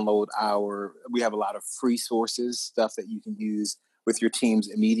there, download we have a lot of free sources, stuff that you can use with your teams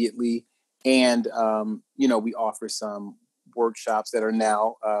immediately. And, we offer some workshops that are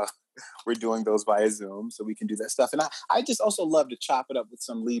now, we're doing those via Zoom, so we can do that stuff. And I just also love to chop it up with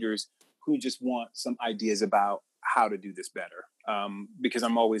some leaders who just want some ideas about how to do this better, because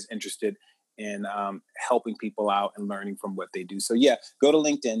I'm always interested in helping people out and learning from what they do. So go to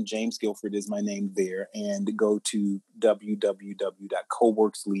LinkedIn. James Guilford is my name there, and go to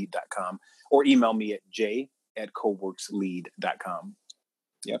www.coworkslead.com or email me at j@coworkslead.com.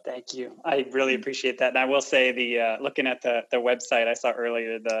 Yep. Thank you. I really appreciate that. And I will say looking at the website I saw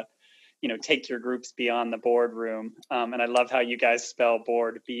earlier, take your groups beyond the boardroom. And I love how you guys spell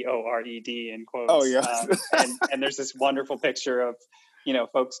board, BORED in quotes. Oh, yeah. And there's this wonderful picture of,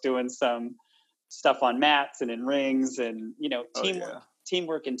 folks doing some stuff on mats and in rings and,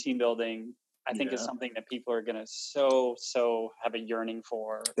 teamwork and team building, I think is something that people are going to so have a yearning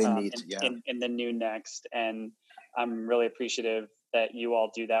for in the new next. And I'm really appreciative that you all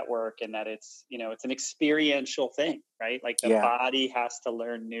do that work and that it's, it's an experiential thing, right? Like the body has to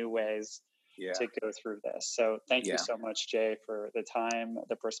learn new ways to go through this. So thank you so much, Jay, for the time,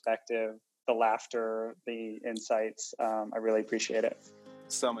 the perspective, the laughter, the insights. I really appreciate it.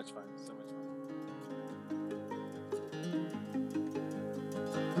 So much fun.